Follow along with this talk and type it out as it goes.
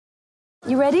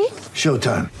You ready?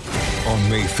 Showtime. On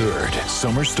May 3rd,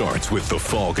 summer starts with The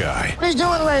Fall Guy. Let's do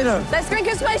it later. Let's drink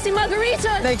a spicy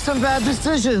margarita. Make some bad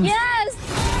decisions.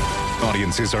 Yes!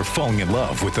 Audiences are falling in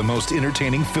love with the most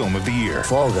entertaining film of the year.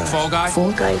 Fall Guy. Fall Guy?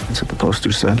 Fall Guy. That's what the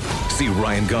poster said. See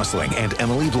Ryan Gosling and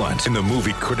Emily Blunt in the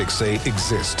movie critics say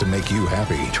exists to make you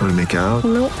happy. Trying to make it out?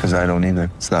 Nope. Because I don't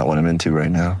either. It's not what I'm into right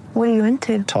now. What are you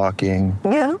into? Talking.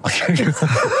 Yeah.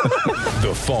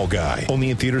 The Fall Guy.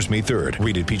 Only in theaters May 3rd.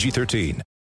 Rated PG-13.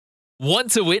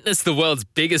 Want to witness the world's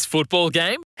biggest football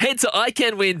game? Head to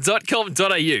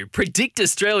iCanWin.com.au, predict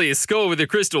Australia's score with a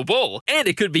crystal ball, and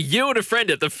it could be you and a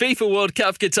friend at the FIFA World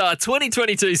Cup Qatar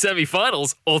 2022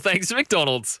 semi-finals, all thanks to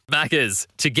McDonald's. Maccas,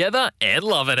 together and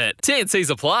loving it. TNCs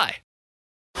apply.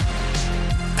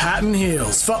 Pat and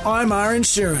Heels for IMAR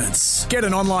Insurance. Get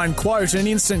an online quote and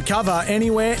instant cover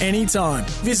anywhere, anytime.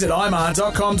 Visit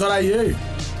imar.com.au.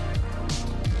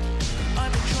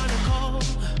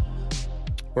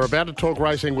 We're about to talk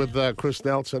racing with Chris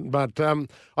Nelson, but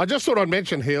I just thought I'd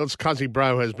mention Heels. Cuzzy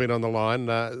Bro has been on the line.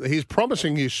 He's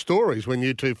promising you stories when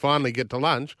you two finally get to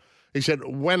lunch. He said,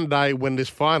 one day when this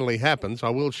finally happens,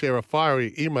 I will share a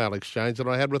fiery email exchange that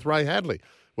I had with Ray Hadley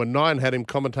when Nine had him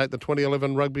commentate the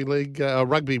 2011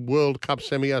 Rugby World Cup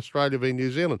semi Australia v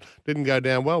New Zealand. Didn't go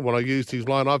down well. When I used his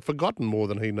line, I've forgotten more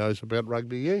than he knows about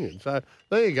rugby union. So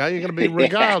there you go. You're going to be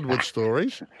regaled with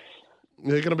stories.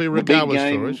 You're going to be regaled with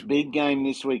stories. Big game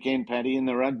this weekend, Paddy, in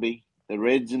the rugby. The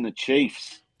Reds and the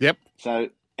Chiefs. Yep. So,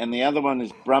 and the other one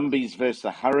is Brumbies versus the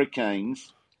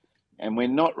Hurricanes. And we're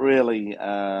not really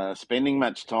spending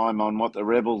much time on what the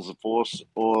Rebels of Force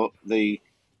or the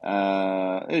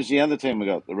who's the other team we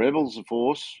got? The Rebels of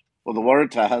Force or the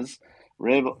Waratahs,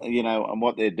 and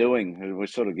what they're doing. We're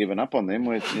sort of giving up on them.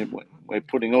 We're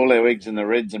putting all our eggs in the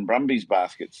Reds and Brumbies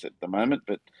baskets at the moment,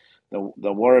 but the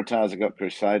Waratahs have got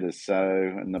Crusaders,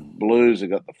 and the Blues have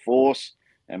got the Force,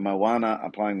 and Moana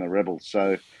are playing the Rebels.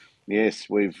 So, yes,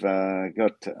 we've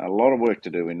got a lot of work to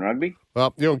do in rugby.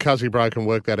 Well, you and Cuzzy Bro can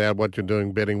work that out, what you're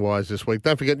doing betting-wise this week.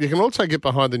 Don't forget, you can also get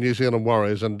behind the New Zealand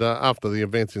Warriors, and after the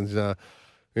events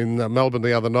in Melbourne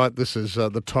the other night, this is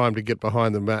the time to get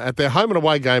behind them. At their home and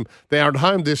away game, they are at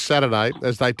home this Saturday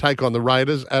as they take on the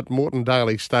Raiders at Moreton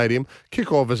Daily Stadium.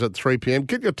 Kick-off is at 3 p.m.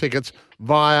 Get your tickets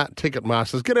via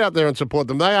Ticketmasters. Get out there and support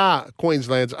them. They are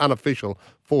Queensland's unofficial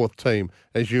fourth team,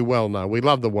 as you well know. We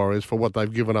love the Warriors for what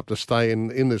they've given up to stay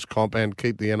in this comp and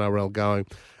keep the NRL going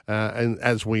and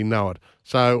as we know it.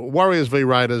 So Warriors v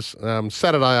Raiders,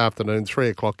 Saturday afternoon, 3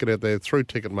 o'clock. Get out there through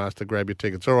Ticketmaster, grab your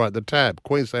tickets. All right, the Tab,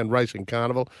 Queensland Racing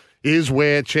Carnival, is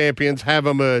where champions have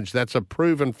emerged. That's a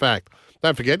proven fact.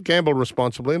 Don't forget, gamble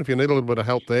responsibly, and if you need a little bit of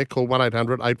help there, call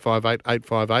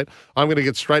 1-800-858-858. I'm going to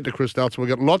get straight to Chris Nelson. We've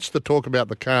got lots to talk about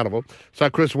the carnival. So,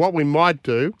 Chris, what we might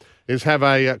do is have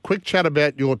a quick chat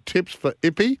about your tips for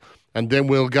Ippy, and then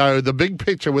we'll go the big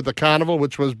picture with the carnival,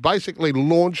 which was basically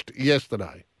launched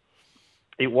yesterday.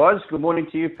 It was. Good morning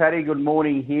to you, Paddy. Good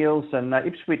morning, Heels. And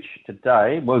Ipswich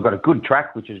today, well, we've got a good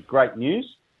track, which is great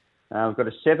news. We've got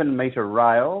a 7-metre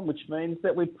rail, which means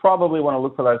that we probably want to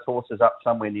look for those horses up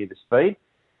somewhere near the speed.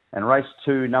 And race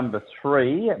 2, number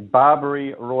 3,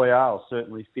 Barbary Royale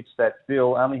certainly fits that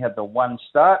bill. Only had the one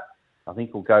start. I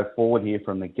think we'll go forward here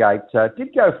from the gate.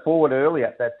 Did go forward early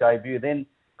at that debut, then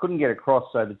couldn't get across,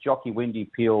 so the jockey Windy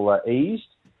Peel eased.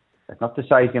 That's not to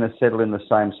say he's going to settle in the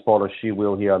same spot as she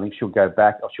will here. I think she'll go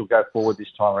back, or she'll go forward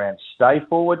this time around. Stay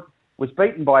Forward was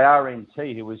beaten by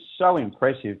RNT, who was so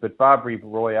impressive, but Barbary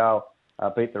Royale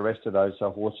beat the rest of those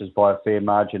horses by a fair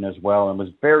margin as well, and was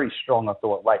very strong, I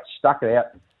thought, late. Stuck it out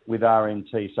with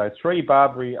RNT. So 3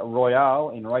 Barbary Royale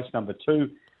in race number 2,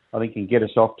 I think can get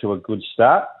us off to a good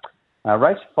start.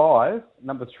 Race 5,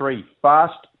 number 3,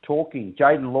 Fast Talking.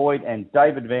 Jaden Lloyd and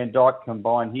David Van Dyke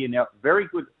combined here. Now, very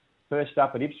good first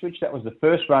up at Ipswich. That was the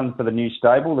first run for the new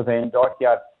stable. The Van Dyke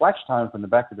yard flashed home from the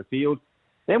back of the field.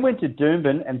 Then went to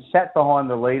Doomben and sat behind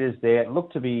the leaders there. It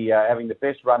looked to be having the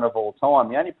best run of all time.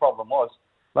 The only problem was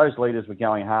those leaders were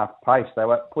going half pace. They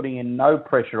were putting in no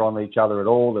pressure on each other at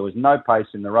all. There was no pace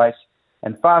in the race.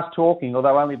 And Fast Talking,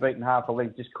 although only beaten half a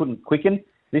length, just couldn't quicken.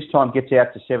 This time gets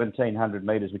out to 1,700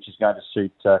 metres, which is going to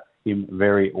suit him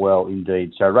very well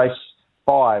indeed. So race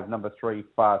 5, number 3,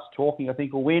 Fast Talking, I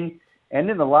think will win. And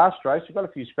in the last race, we've got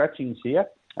a few scratchings here,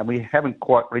 and we haven't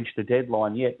quite reached the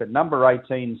deadline yet, but number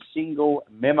 18, Single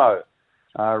Memo,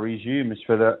 resumes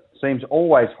for the, seems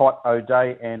always hot,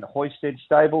 O'Day and Hoysted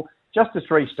stable. Just the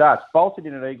 3 starts. Bolted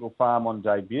in at Eagle Farm on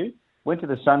debut, went to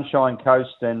the Sunshine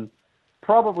Coast and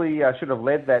probably should have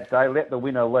led that day, let the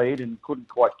winner lead and couldn't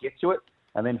quite get to it,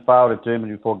 and then failed at Doomben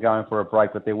before going for a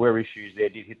break, but there were issues there,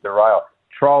 did hit the rail.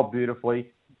 Trialled beautifully,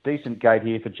 decent gate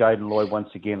here for Jaden Lloyd once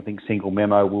again. I think Single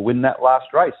Memo will win that last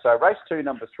race. So race 2,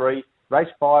 number 3, race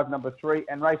 5, number 3,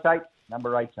 and race 8,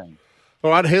 number 18. All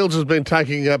right, Heels has been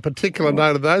taking a particular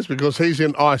note of those because he's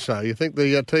in ISO. You think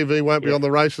the TV won't be on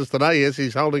the races today? Yes,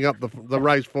 he's holding up the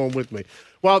race form with me.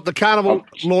 Well, the carnival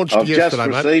launched yesterday,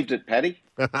 I've just received it, Paddy.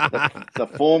 The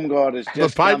form guide has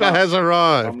just the paper has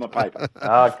arrived. On the paper.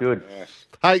 Good. Yes.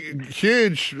 Hey,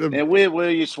 huge. Now, where were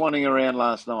you swanning around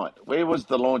last night? Where was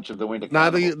the launch of the Winter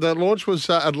Carnival? No, the launch was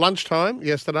at lunchtime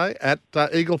yesterday at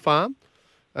Eagle Farm.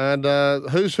 And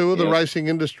who's who of the racing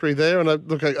industry there. And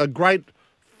a great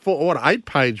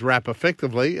 8-page wrap,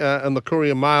 effectively, in the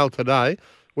Courier Mail today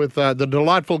with the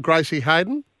delightful Gracie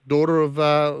Hayden, daughter of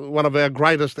one of our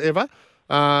greatest ever,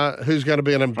 who's going to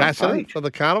be an ambassador for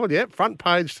the carnival. Yeah, front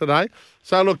page today.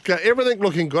 So, look, everything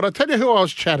looking good. I'll tell you who I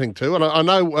was chatting to, and I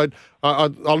know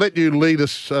I'll let you lead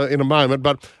us in a moment,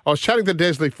 but I was chatting to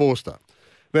Desley Forster.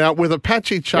 Now, with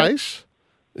Apache Chase,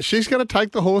 she's going to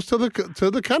take the horse to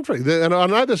the country. And I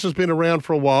know this has been around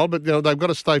for a while, but they've got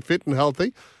to stay fit and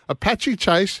healthy. Apache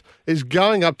Chase is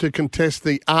going up to contest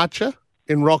the Archer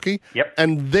in Rocky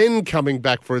and then coming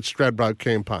back for its Stradbroke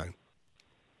campaign.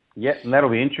 Yeah, and that'll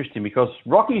be interesting because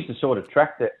Rocky's the sort of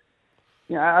track that,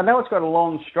 I know it's got a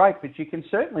long straight, but you can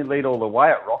certainly lead all the way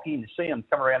at Rocky and see them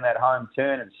come around that home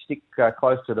turn and stick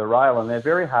close to the rail, and they're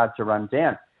very hard to run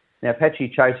down. Now,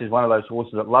 Apache Chase is one of those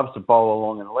horses that loves to bowl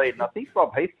along and lead, and I think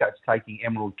Rob Heathcote's taking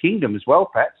Emerald Kingdom as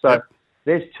well, Pat. So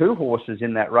there's 2 horses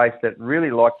in that race that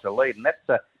really like to lead, and that's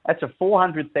a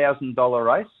 $400,000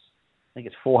 race. I think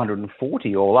it's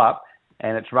 $440 all up,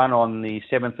 and it's run on the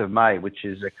 7th of May, which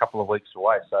is a couple of weeks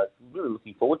away. So really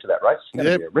looking forward to that race. It's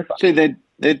going to be a ripper. See,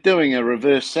 they're doing a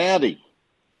reverse Saudi,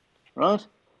 right?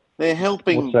 They're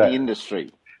helping the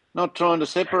industry, not trying to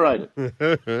separate it.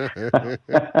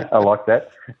 I like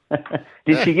that.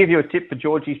 Did she give you a tip for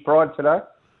Georgie's Pride today?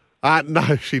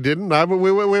 No, she didn't. No, but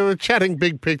we were chatting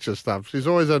big picture stuff. She's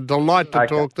always a delight to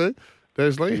talk to,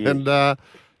 Desley. And,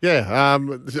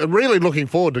 really looking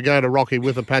forward to going to Rocky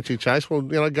with Apache Chase. We'll,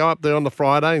 go up there on the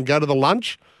Friday and go to the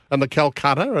lunch and the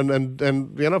Calcutta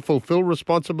and fulfill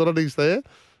responsibilities there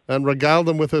and regale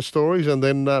them with her stories and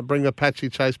then bring Apache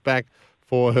Chase back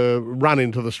for her run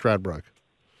into the Stradbroke.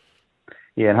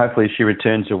 Yeah, and hopefully she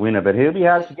returns a winner. But it'll be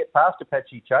hard to get past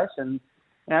Apache Chase. And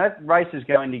that race is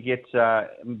going to get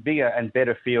bigger and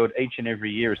better field each and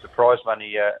every year as the prize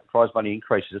money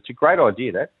increases. It's a great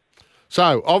idea, that.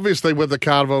 So, obviously, with the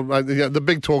carnival, the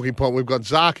big talking point, we've got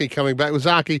Zaki coming back. With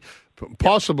Zaki,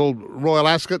 possible Royal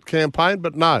Ascot campaign,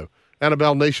 but no.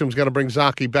 Annabelle Neesham's going to bring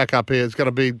Zaki back up here. It's going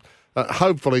to be,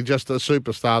 hopefully, just a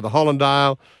superstar. The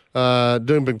Hollandale,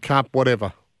 Doomben Cup,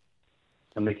 whatever.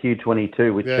 And the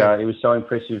Q22, which it was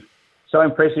so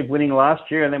impressive winning last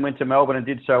year and then went to Melbourne and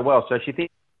did so well. So she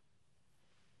thinks...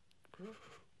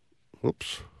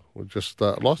 Oops, we just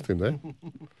lost him there.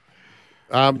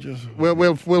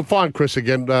 We'll find Chris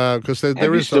again because there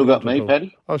Have is. You still got me,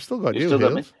 Paddy? I've still got you. Still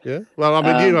got me? Yeah. Well, I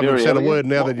mean, you haven't said a word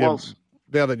now that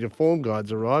that your form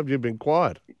guide's arrived. You've been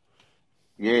quiet.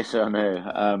 Yes, I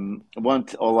know.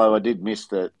 Although I did miss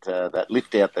that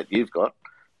lift out that you've got,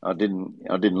 I didn't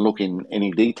look in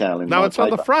any detail in. No, it's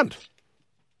paper. on the front.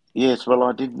 Yes, well,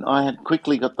 I didn't. I had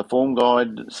quickly got the form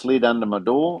guide slid under my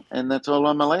door, and that's all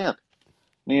I'm allowed.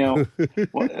 Now,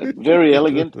 Very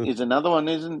Elegant is another one,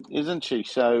 isn't she?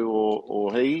 So,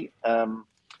 or he,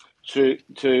 to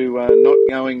not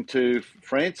going to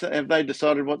France. Have they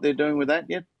decided what they're doing with that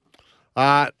yet?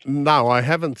 No, I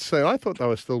haven't seen. I thought they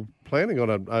were still planning on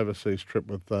an overseas trip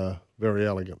with Very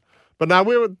Elegant. But no,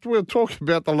 we were talking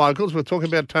about the locals. We're talking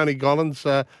about Tony Gollins,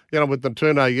 with the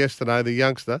Turno yesterday, the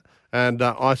youngster, and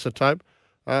Isotope.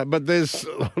 But there's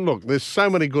so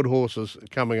many good horses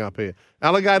coming up here.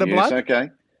 Alligator Blood. Yes, okay.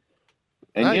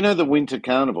 And you know the Winter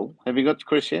Carnival. Have you got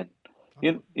Chris yet?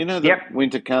 You know the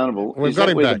Winter Carnival. We've is got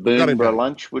that him where back. the Burnborough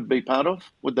lunch would be part of?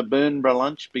 Would the Burnborough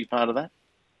lunch be part of that?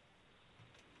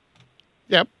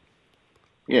 Yep.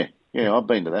 Yeah. I've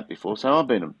been to that before, so I've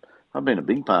been a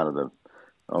big part of the.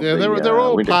 They're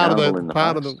all Winter part of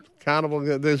Carnival the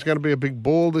carnival. There's going to be a big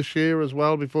ball this year as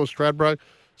well before Stradbroke.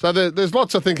 So there's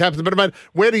lots of things happening. But mate,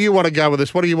 where do you want to go with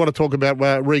this? What do you want to talk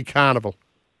about? Re-Carnival.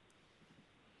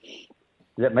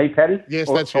 Is that me, Paddy? Yes,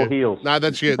 that's or you. Heels? No,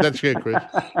 that's you. That's you, Chris.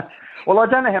 Well, I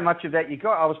don't know how much of that you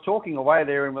got. I was talking away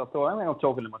there, and I thought, I think I'm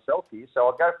talking to myself here. So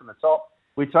I'll go from the top.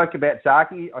 We talked about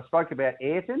Zaki. I spoke about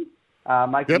Ayrton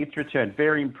making its return.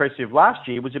 Very impressive. Last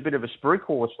year was a bit of a spruik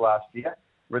horse last year.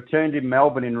 Returned in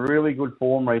Melbourne in really good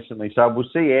form recently. So we'll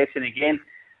see Ayrton again.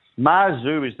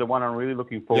 Marzu is the one I'm really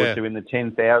looking forward to in the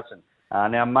 10,000.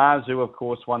 Now, Marzu, of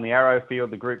course, won the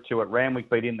Arrowfield, the Group 2 at Randwick,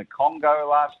 beat in the Congo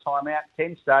last time out.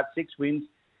 10 starts, 6 wins,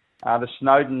 The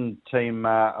Snowden team,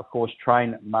 of course,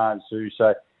 train Marzu.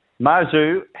 So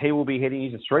Marzu, he will be heading,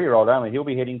 he's a 3-year-old only, he'll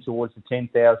be heading towards the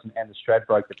 10,000 and the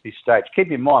Stradbroke at this stage.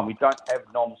 Keep in mind, we don't have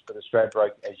noms for the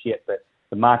Stradbroke as yet, but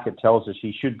the market tells us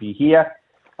he should be here.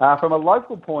 From a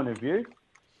local point of view,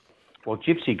 well,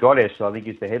 Gypsy Goddess, I think,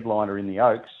 is the headliner in the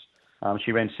Oaks.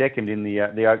 She ran second in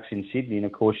the Oaks in Sydney, and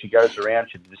of course she goes around.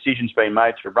 The decision's been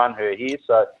made to run her here,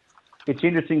 so it's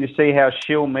interesting to see how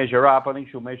she'll measure up. I think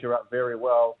she'll measure up very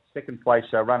well. Second place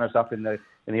runners up in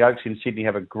the Oaks in Sydney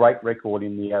have a great record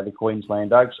in the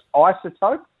Queensland Oaks.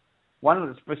 Isotope,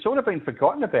 one that's sort of been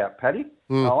forgotten about, Paddy.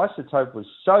 Isotope was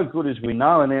so good, as we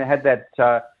know, and then had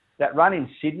that run in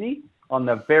Sydney on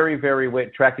the very, very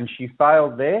wet track, and she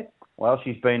failed there. Well,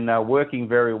 she's been working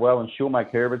very well, and she'll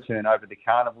make her return over the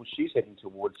carnival. She's heading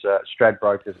towards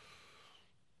Stradbroke.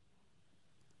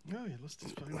 Oh, he lost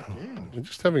his phone again. We're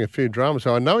just having a few dramas.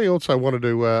 So I know he also wanted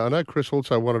to. I know Chris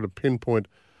also wanted to pinpoint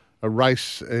a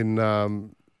race in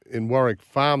Warwick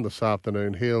Farm this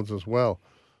afternoon, Heels as well.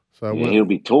 So he'll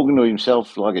be talking to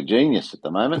himself like a genius at the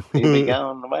moment. He'll be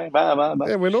going away.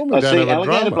 Yeah, we're normally I don't see have a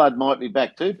Alligator drama. Blood might be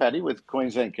back too, Paddy, with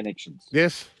Queensland connections.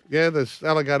 Yes, yeah, there's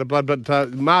Alligator Blood, but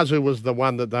Marzu was the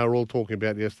one that they were all talking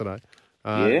about yesterday.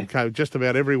 Just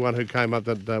about everyone who came up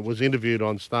that was interviewed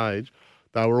on stage,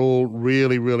 they were all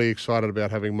really, really excited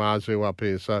about having Marzu up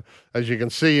here. So as you can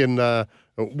see,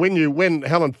 when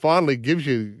Helen finally gives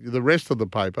you the rest of the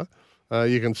paper,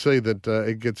 you can see that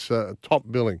it gets top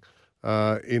billing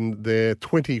in their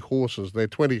 20 horses, their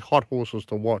 20 hot horses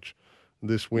to watch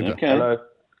this winter. Okay. Hello.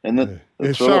 And the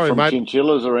from mate.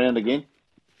 Chinchillas around again.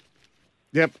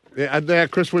 Yep. Yeah, now,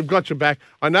 Chris, we've got you back.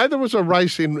 I know there was a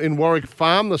race in Warwick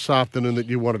Farm this afternoon that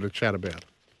you wanted to chat about.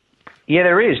 Yeah,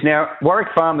 there is. Now, Warwick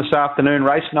Farm this afternoon,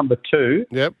 race number 2.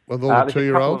 Yep, with all the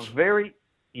 2-year-olds.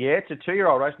 It's a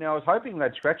 2-year-old race. Now, I was hoping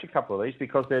they'd scratch a couple of these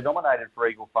because they're nominated for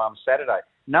Eagle Farm Saturday.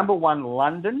 Number 1,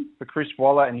 London, for Chris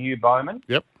Waller and Hugh Bowman.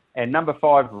 Yep. And number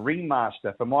 5,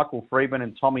 Ringmaster, for Michael Freeman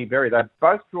and Tommy Berry. They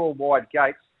both draw wide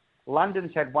gates.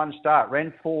 London's had one start,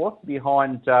 ran 4th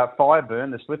behind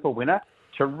Fireburn, the slipper winner.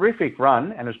 Terrific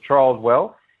run and has trialled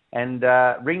well. And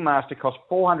Ringmaster cost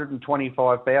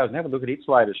 $425,000. Have a look at its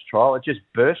latest trial. It just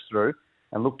burst through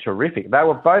and looked terrific. They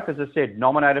were both, as I said,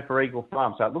 nominated for Eagle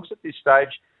Farm. So it looks at this stage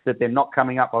that they're not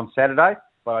coming up on Saturday,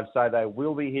 but I'd say they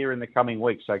will be here in the coming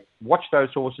weeks. So watch those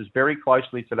horses very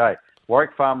closely today.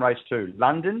 Warwick Farm Race 2,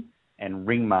 London and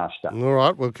Ringmaster. All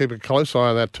right, we'll keep a close eye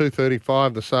on that,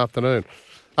 2:35 this afternoon.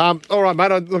 All right,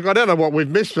 mate, look, I don't know what we've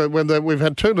missed when we've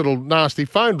had 2 little nasty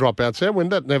phone dropouts there. When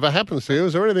that never happens to you,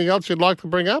 is there anything else you'd like to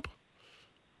bring up?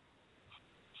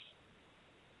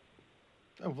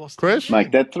 Chris?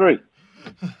 Make that 3.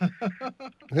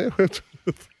 Yeah,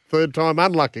 third time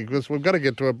unlucky because we've got to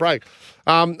get to a break.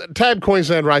 Tab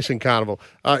Queensland Racing Carnival.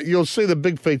 You'll see the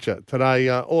big feature today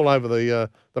all over the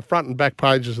front and back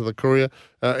pages of the Courier.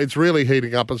 It's really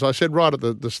heating up. As I said right at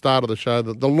the start of the show,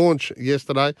 the launch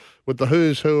yesterday with the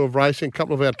who's who of racing, a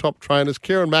couple of our top trainers,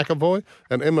 Kieran McAvoy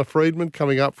and Emma Friedman,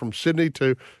 coming up from Sydney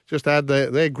to just add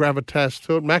their gravitas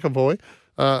to it. McAvoy,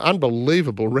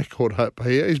 unbelievable record up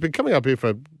here. He's been coming up here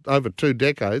for over 2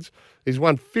 decades. He's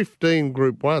won 15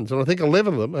 Group 1s, and I think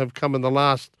 11 of them have come in the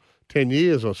last 10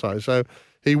 years or so. So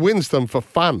he wins them for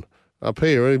fun up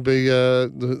here. He'd be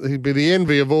the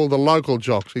envy of all the local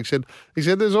jocks. He said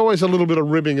there's always a little bit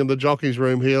of ribbing in the jockeys'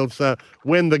 room here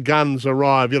when the guns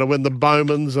arrive, when the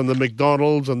Bowmans and the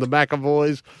McDonalds and the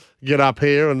McAvoys get up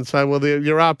here and say, well,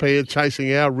 you're up here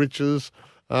chasing our riches.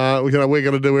 We're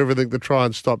going to do everything to try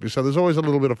and stop you. So there's always a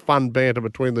little bit of fun banter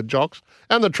between the jocks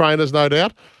and the trainers, no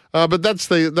doubt. But that's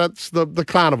the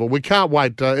carnival. We can't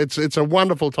wait. It's a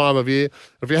wonderful time of year.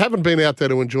 If you haven't been out there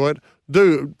to enjoy it,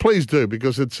 please do,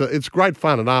 because it's great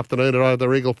fun an afternoon at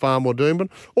either Eagle Farm or Doomben,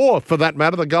 or for that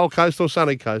matter, the Gold Coast or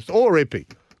Sunny Coast or Epping.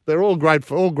 They're all great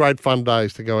fun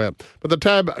days to go out. But the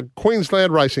Tab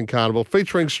Queensland Racing Carnival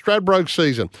featuring Stradbroke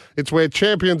season. It's where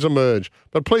champions emerge.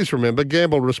 But please remember,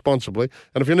 gamble responsibly.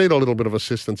 And if you need a little bit of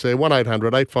assistance there,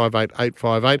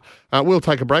 1-800-858-858. We'll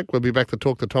take a break. We'll be back to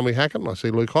talk to Tommy Hackett. I see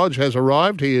Luke Hodge has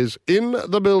arrived. He is in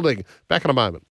the building. Back in a moment.